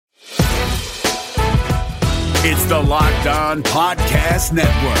It's the Locked On Podcast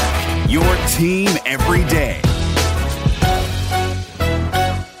Network, your team every day.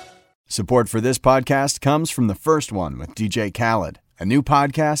 Support for this podcast comes from The First One with DJ Khaled, a new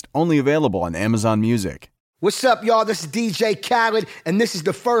podcast only available on Amazon Music. What's up, y'all? This is DJ Khaled, and this is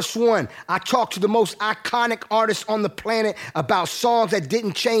The First One. I talk to the most iconic artists on the planet about songs that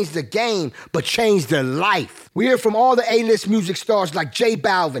didn't change the game, but changed their life. We hear from all the A-list music stars like J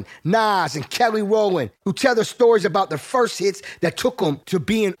Balvin, Nas, and Kelly Rowland, who tell their stories about their first hits that took them to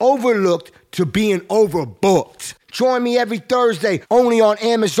being overlooked to being overbooked. Join me every Thursday, only on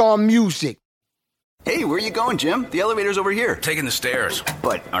Amazon Music. Hey, where are you going, Jim? The elevator's over here. Taking the stairs.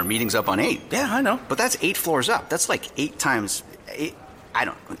 But our meeting's up on 8. Yeah, I know. But that's 8 floors up. That's like 8 times 8.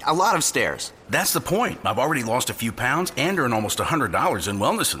 A lot of stairs. That's the point. I've already lost a few pounds and earned almost $100 in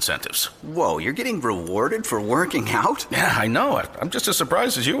wellness incentives. Whoa, you're getting rewarded for working out? Yeah, I know. I'm just as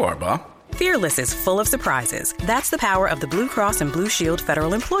surprised as you are, Bob. Fearless is full of surprises. That's the power of the Blue Cross and Blue Shield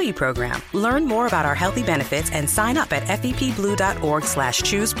Federal Employee Program. Learn more about our healthy benefits and sign up at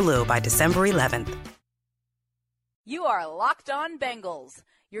fepblue.org/chooseblue by December 11th. You are Locked On Bengals,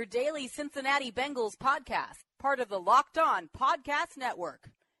 your daily Cincinnati Bengals podcast, part of the Locked On Podcast Network,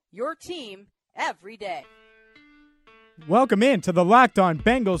 your team every day. Welcome in to the Locked On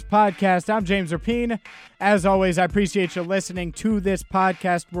Bengals podcast. I'm James Rapien. As always, I appreciate you listening to this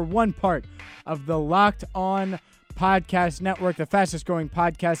podcast. We're one part of the Locked On Podcast Network, the fastest growing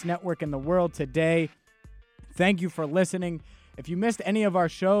podcast network in the world today. Thank you for listening. If you missed any of our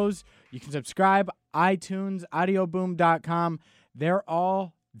shows, you can subscribe, iTunes, audioboom.com. They're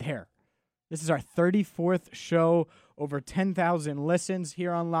all there. This is our 34th show, over 10,000 listens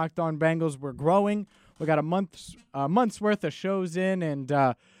here on Locked On Bengals. We're growing. We got a month's worth of shows in, and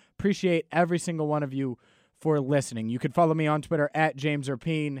appreciate every single one of you for listening. You can follow me on Twitter at James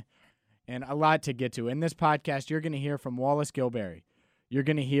Rapien, and a lot to get to. In this podcast, you're going to hear from Wallace Gilberry. You're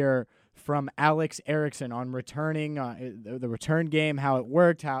going to hear from Alex Erickson on returning, the return game, how it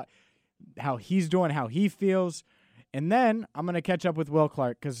worked, how he's doing, how he feels. And then I'm going to catch up with Will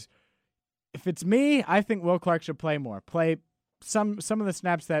Clarke, because if it's me, I think Will Clarke should play more. Play some of the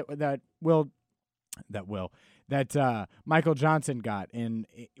snaps that Michael Johnson got. And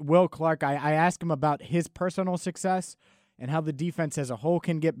Will Clarke, I asked him about his personal success and how the defense as a whole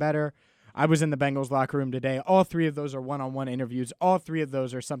can get better. I was in the Bengals locker room today. All 3 of those are one-on-one interviews. All 3 of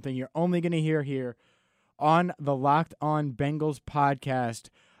those are something you're only going to hear here on the Locked On Bengals podcast.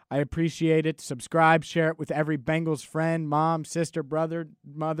 I appreciate it. Subscribe, share it with every Bengals friend, mom, sister, brother,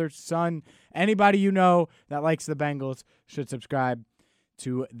 mother, son. Anybody you know that likes the Bengals should subscribe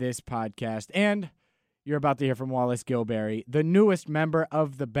to this podcast. And you're about to hear from Wallace Gilberry, the newest member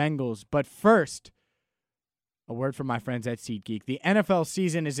of the Bengals. But first, a word from my friends at SeatGeek. The NFL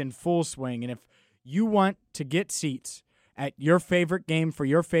season is in full swing, and if you want to get seats at your favorite game for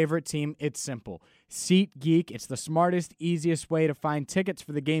your favorite team, it's simple. SeatGeek, it's the smartest, easiest way to find tickets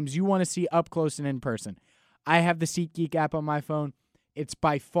for the games you want to see up close and in person. I have the SeatGeek app on my phone. It's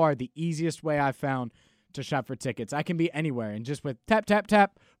by far the easiest way I've found to shop for tickets. I can be anywhere, and just with tap, tap,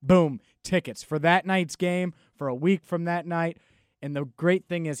 tap, boom, tickets for that night's game, for a week from that night. And the great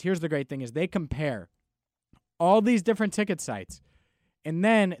thing is, here's the great thing is, they compare all these different ticket sites, and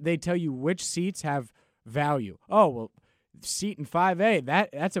then they tell you which seats have value. Oh, well, seat in 5A,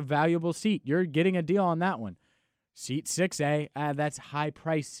 that's a valuable seat. You're getting a deal on that one. Seat 6A, that's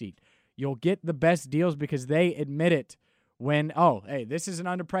high-price seat. You'll get the best deals because they admit it when, oh, hey, this is an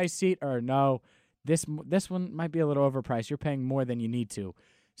underpriced seat, or no, this one might be a little overpriced. You're paying more than you need to.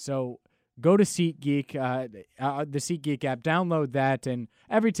 So go to SeatGeek, the SeatGeek app, download that, and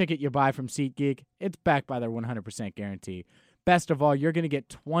every ticket you buy from SeatGeek, it's backed by their 100% guarantee. Best of all, you're going to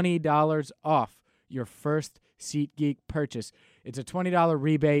get $20 off your first SeatGeek purchase. It's a $20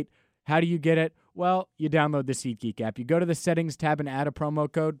 rebate. How do you get it? Well, you download the SeatGeek app. You go to the settings tab and add a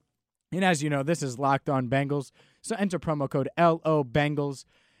promo code. And as you know, this is Locked On Bengals, so enter promo code LOBengals.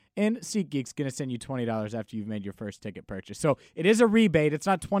 And SeatGeek's going to send you $20 after you've made your first ticket purchase. So it is a rebate. It's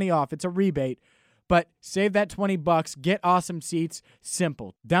not 20 off. It's a rebate. But save that $20. Get awesome seats.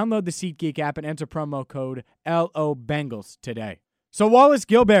 Simple. Download the SeatGeek app and enter promo code LOBengals today. So Wallace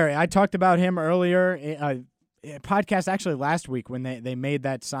Gilberry, I talked about him earlier, a podcast actually last week when they made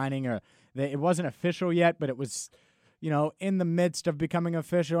that signing. It wasn't official yet, but it was, in the midst of becoming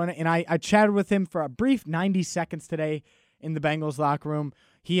official. And I chatted with him for a brief 90 seconds today in the Bengals locker room.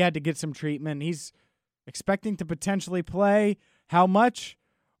 He had to get some treatment. He's expecting to potentially play. How much?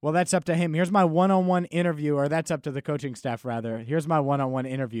 Well, that's up to him. Here's my one-on-one interview, or that's up to the coaching staff, rather. Here's my one-on-one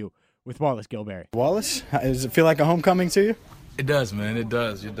interview with Wallace Gilberry. Wallace, does it feel like a homecoming to you? It does, man. It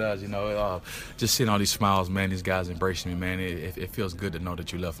does. You know, just seeing all these smiles, man, these guys embracing me, man, it feels good to know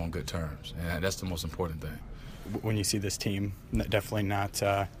that you left on good terms. And that's the most important thing. When you see this team definitely not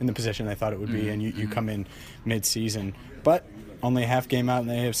in the position they thought it would be, and you come in mid-season, but only a half game out in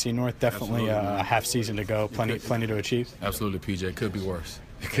the AFC North, definitely a half season to go, plenty to achieve. Absolutely, PJ. It could be worse.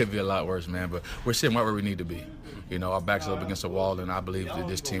 It could be a lot worse, man, but we're sitting right where we need to be. You know, our backs are up against the wall, and I believe that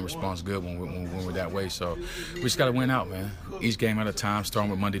this team responds good when we're that way. So we just got to win out, man. Each game at a time, starting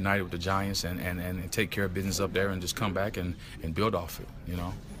with Monday night with the Giants and take care of business up there and just come back and build off it, you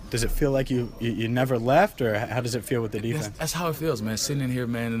know. Does it feel like you never left, or how does it feel with the defense? That's how it feels, man. Sitting in here,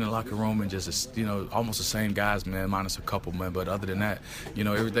 man, in the locker room and just, you know, almost the same guys, man, minus a couple, man. But other than that, you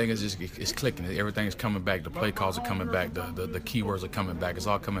know, everything is just it's clicking. Everything is coming back. The play calls are coming back. The keywords are coming back. It's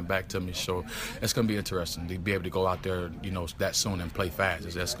all coming back to me. So it's going to be interesting to be able to go out there, you know, that soon and play fast.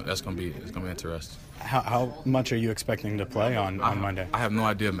 That's going to be interesting. How much are you expecting to play on Monday? I have no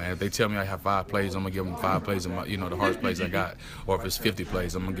idea, man. If they tell me I have 5 plays, I'm going to give them 5 plays, of you know, the hardest plays I got. Or if it's 50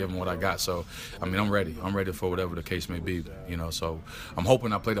 plays, I'm going to give them what I got. So, I mean, I'm ready. I'm ready for whatever the case may be, you know. So I'm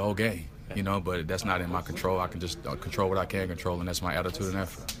hoping I play the whole game, you know, but that's not in my control. I can just control what I can control, and that's my attitude and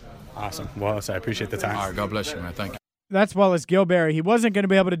effort. Awesome. Wallace, I appreciate the time. All right, God bless you, man. Thank you. That's Wallace Gilberry. He wasn't going to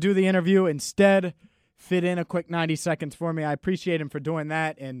be able to do the interview. Instead, fit in a quick 90 seconds for me. I appreciate him for doing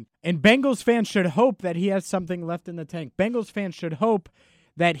that. And Bengals fans should hope that he has something left in the tank. Bengals fans should hope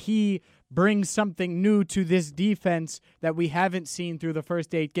that he brings something new to this defense that we haven't seen through the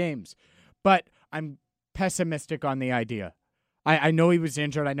first 8 games. But I'm pessimistic on the idea. I know he was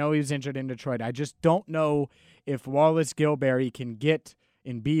injured. I know he was injured in Detroit. I just don't know if Wallace Gilberry can get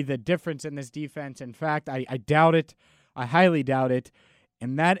and be the difference in this defense. In fact, I doubt it. I highly doubt it.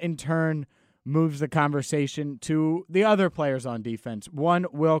 And that, in turn, moves the conversation to the other players on defense. One,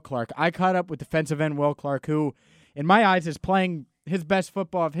 Will Clarke. I caught up with defensive end Will Clarke, who, in my eyes, is playing his best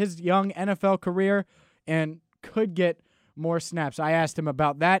football of his young NFL career and could get more snaps. I asked him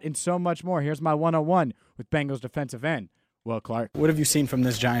about that and so much more. Here's my 101 with Bengals defensive end Will Clarke. What have you seen from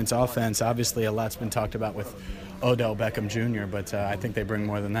this Giants offense? Obviously, a lot's been talked about with Odell Beckham Jr., but I think they bring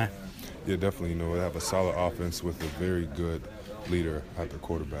more than that. Yeah, definitely. You know, they have a solid offense with a very good leader at the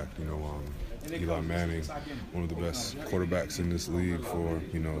quarterback. You know, Eli Manning, one of the best quarterbacks in this league for,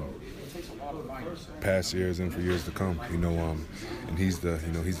 you know, past years and for years to come. You know, and he's the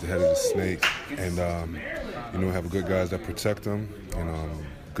head of the snake, and you know, have good guys that protect him, and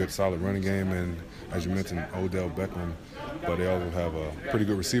good solid running game, and as you mentioned, Odell Beckham, but they also have a pretty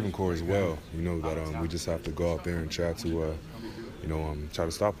good receiving core as well. You know that we just have to go out there and try to try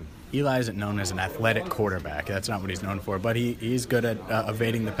to stop him. Eli isn't known as an athletic quarterback. That's not what he's known for. But he's good at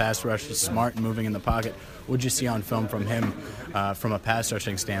evading the pass rush. He's smart and moving in the pocket. What did you see on film from him from a pass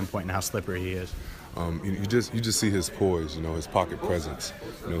rushing standpoint and how slippery he is? You just see his poise, you know, his pocket presence,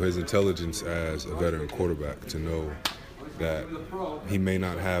 you know, his intelligence as a veteran quarterback to know that he may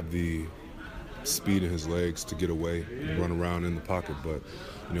not have the speed in his legs to get away and run around in the pocket, but,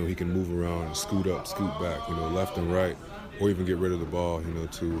 you know, he can move around and scoot up, scoot back, you know, left and right, or even get rid of the ball, you know,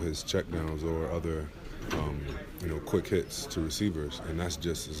 to his checkdowns or other, you know, quick hits to receivers. And that's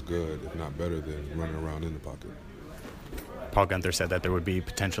just as good, if not better, than running around in the pocket. Paul Guenther said that there would be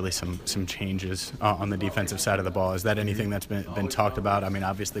potentially some changes on the defensive side of the ball. Is that anything that's been talked about? I mean,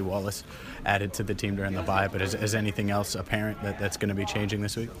 obviously Wallace added to the team during the bye, but is anything else apparent that's going to be changing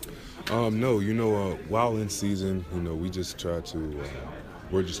this week? No, you know, while in season, you know, we just try to,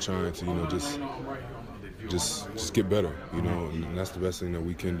 we're just trying to, you know, just get better, you know, and that's the best thing that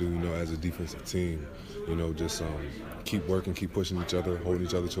we can do, you know, as a defensive team. You know, just keep working, keep pushing each other, holding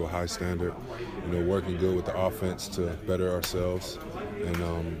each other to a high standard, you know, working good with the offense to better ourselves, and,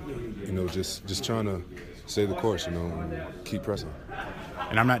 you know, just trying to stay the course, you know, and keep pressing.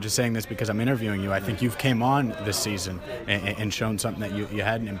 And I'm not just saying this because I'm interviewing you. I think you've came on this season and shown something that you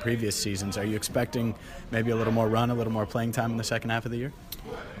hadn't in previous seasons. Are you expecting maybe a little more run, a little more playing time in the second half of the year?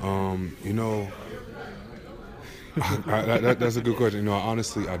 You know, that's a good question. You know,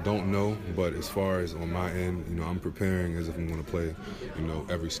 honestly, I don't know. But as far as on my end, you know, I'm preparing as if I'm going to play, you know,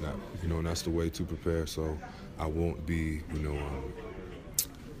 every snap. You know, and that's the way to prepare. So I won't be, you know,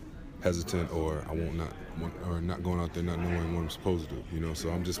 hesitant or not going out there not knowing what I'm supposed to do. You know, so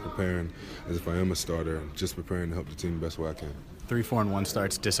I'm just preparing as if I am a starter, just preparing to help the team the best way I can. 3-4-1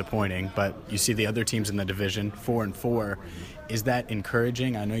 starts disappointing, but you see the other teams in the division 4-4. Is that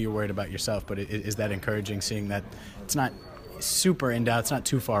encouraging? I know you're worried about yourself, but is that encouraging, seeing that it's not super in doubt, it's not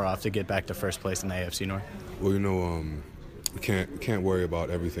too far off to get back to first place in the AFC North? Well, you know, can't worry about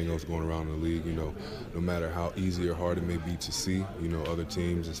everything else going around in the league, no matter how easy or hard it may be to see, other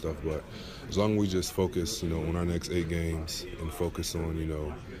teams and stuff. But as long as we just focus, on our next 8 games and focus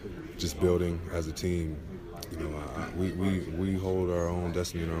on, just building as a team, we hold our own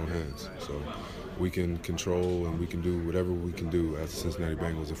destiny in our own hands. So we can control and we can do whatever we can do as the Cincinnati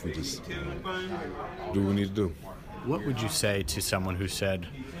Bengals if we just do what we need to do. What would you say to someone who said,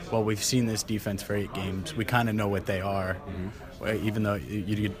 well, we've seen this defense for 8 games. We kind of know what they are, even though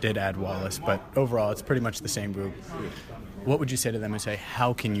you did add Wallace. But overall, it's pretty much the same group. What would you say to them and say,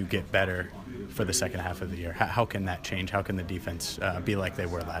 how can you get better for the second half of the year? How can that change? How can the defense be like they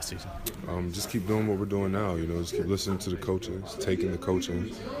were last season? Just keep doing what we're doing now. Just keep listening to the coaches, taking the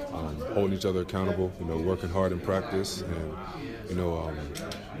coaching, holding each other accountable, working hard in practice, and,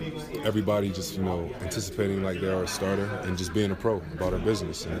 everybody just, anticipating like they're a starter and just being a pro about our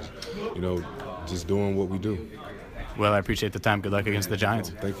business and, just doing what we do. Well, I appreciate the time. Good luck against the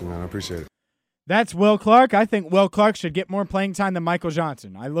Giants. Thank you, man. I appreciate it. That's Will Clarke. I think Will Clarke should get more playing time than Michael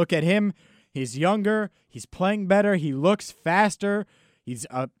Johnson. I look at him. He's younger. He's playing better. He looks faster. He's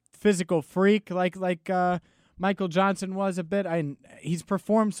a physical freak like Michael Johnson was a bit. He's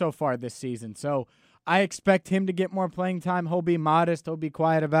performed so far this season. So I expect him to get more playing time. He'll be modest. He'll be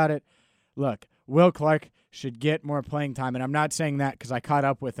quiet about it. Look, Will Clarke should get more playing time, and I'm not saying that because I caught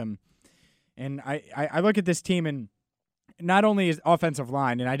up with him. And I look at this team, and not only is offensive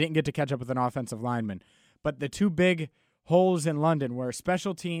line, and I didn't get to catch up with an offensive lineman, but the 2 big holes in London were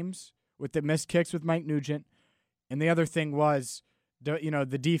special teams with the missed kicks with Mike Nugent, and the other thing was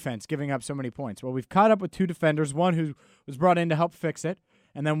the defense giving up so many points. Well, we've caught up with 2 defenders, one who was brought in to help fix it,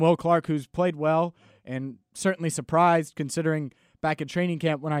 and then Will Clarke, who's played well and certainly surprised considering back at training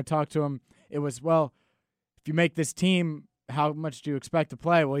camp when I talked to him, it was, well, if you make this team, how much do you expect to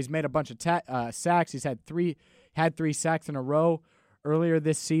play? Well, he's made a bunch of sacks. He's had 3 sacks in a row earlier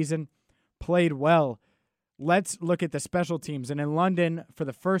this season, played well. Let's look at the special teams. And in London, for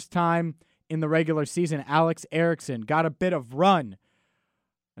the first time in the regular season, Alex Erickson got a bit of run.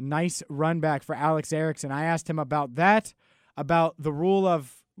 A nice run back for Alex Erickson. I asked him about that, about the rule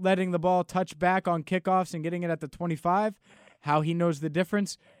of letting the ball touch back on kickoffs and getting it at the 25, how he knows the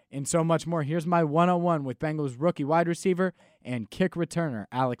difference, and so much more. Here's my one-on-one with Bengals rookie wide receiver and kick returner,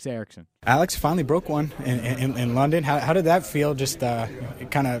 Alex Erickson. Alex finally broke one in London. How did that feel, just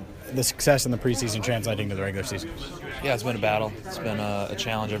kind of the success in the preseason translating to the regular season? Yeah, it's been a battle. It's been a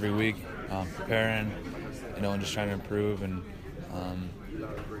challenge every week, preparing, and just trying to improve. And,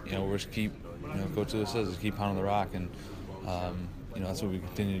 we're just keep, Coach Lewis says, just keep pounding the rock. And, that's what we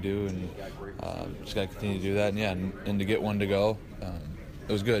continue to do. And just got to continue to do that. And to get one to go,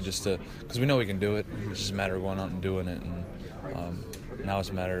 it was good because we know we can do it. It's just a matter of going out and doing it. And now it's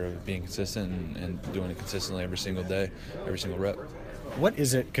a matter of being consistent and doing it consistently every single day, every single rep. What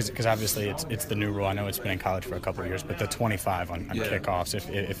is it? Because obviously it's the new rule. I know it's been in college for a couple of years, but the 25 on kickoffs,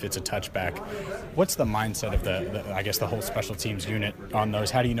 if it's a touchback, what's the mindset of the whole special teams unit on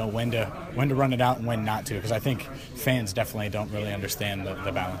those? How do you know when to run it out and when not to? Because I think fans definitely don't really understand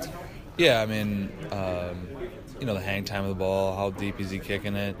the balance. Yeah, I mean, the hang time of the ball, how deep is he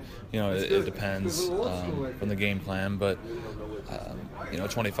kicking it? It depends from the game plan, but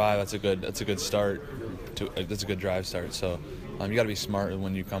 25, that's a good start. That's a good drive start. So you got to be smart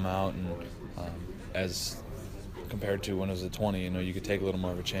when you come out, and as compared to when it was a 20, you could take a little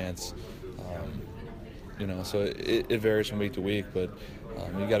more of a chance. So it varies from week to week, but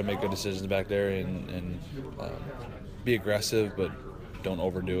you got to make good decisions back there and be aggressive, but don't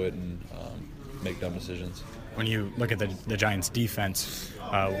overdo it and make dumb decisions. When you look at the Giants' defense,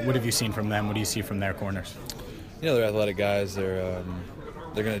 what have you seen from them? What do you see from their corners? They're athletic guys. They're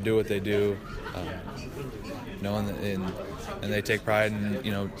going to do what they do, and they take pride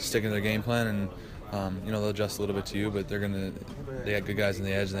in sticking to their game plan, and they'll adjust a little bit to you, but they got good guys on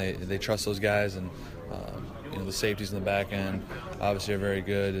the edge, and they trust those guys, and the safeties in the back end obviously are very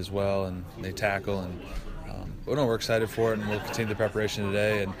good as well, and they tackle, and we're excited for it, and we'll continue the preparation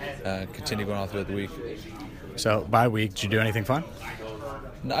today and continue going all throughout the week. So, bye week, did you do anything fun?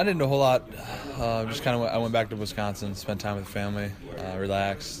 No, I didn't do a whole lot. Just I went back to Wisconsin, spent time with the family,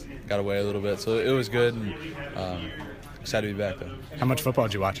 relaxed, got away a little bit. So it was good, and excited to be back, though. How much football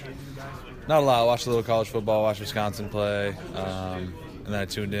did you watch? Not a lot. I watched a little college football, watched Wisconsin play, and then I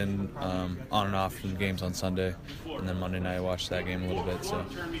tuned in on and off from games on Sunday. And then Monday night I watched that game a little bit. So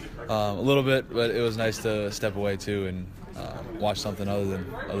a little bit, but it was nice to step away, too, and watch something other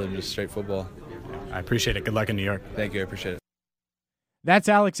than just straight football. I appreciate it. Good luck in New York. Thank you. I appreciate it. That's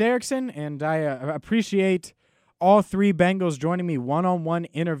Alex Erickson, and I appreciate all 3 Bengals joining me one-on-one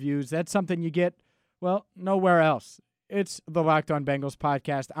interviews. That's something you get, nowhere else. It's the Locked On Bengals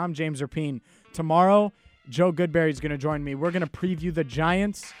podcast. I'm James Rapien. Tomorrow, Joe Goodberry is going to join me. We're going to preview the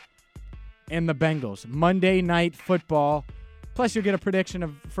Giants and the Bengals. Monday Night Football. Plus, you'll get a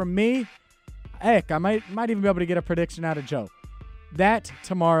prediction from me. Heck, I might even be able to get a prediction out of Joe. That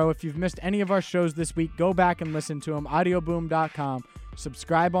tomorrow. If you've missed any of our shows this week, go back and listen to them. Audioboom.com.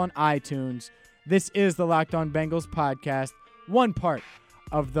 Subscribe on iTunes. This is the Locked On Bengals podcast, one part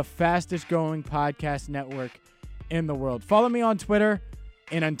of the fastest growing podcast network in the world. Follow me on Twitter,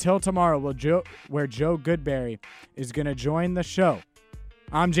 and until tomorrow, where Joe Goodberry is going to join the show.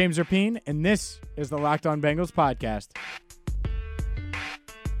 I'm James Rapien, and this is the Locked On Bengals podcast.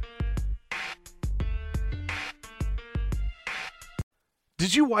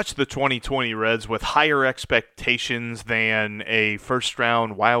 Did you watch the 2020 Reds with higher expectations than a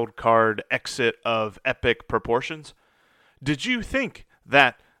first-round wild card exit of epic proportions? Did you think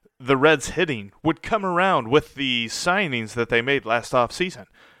that the Reds hitting would come around with the signings that they made last offseason?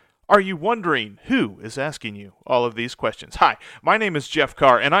 Are you wondering who is asking you all of these questions? Hi, my name is Jeff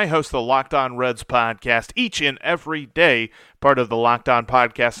Carr, and I host the Locked On Reds podcast each and every day, part of the Locked On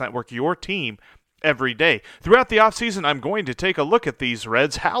Podcast Network, your team every day. Throughout the offseason, I'm going to take a look at these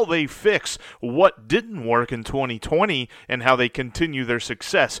Reds, how they fix what didn't work in 2020, and how they continue their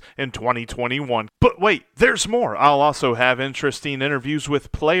success in 2021. But wait, there's more. I'll also have interesting interviews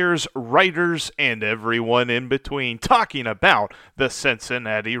with players, writers, and everyone in between talking about the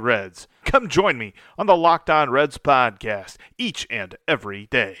Cincinnati Reds. Come join me on the Locked On Reds podcast each and every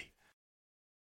day.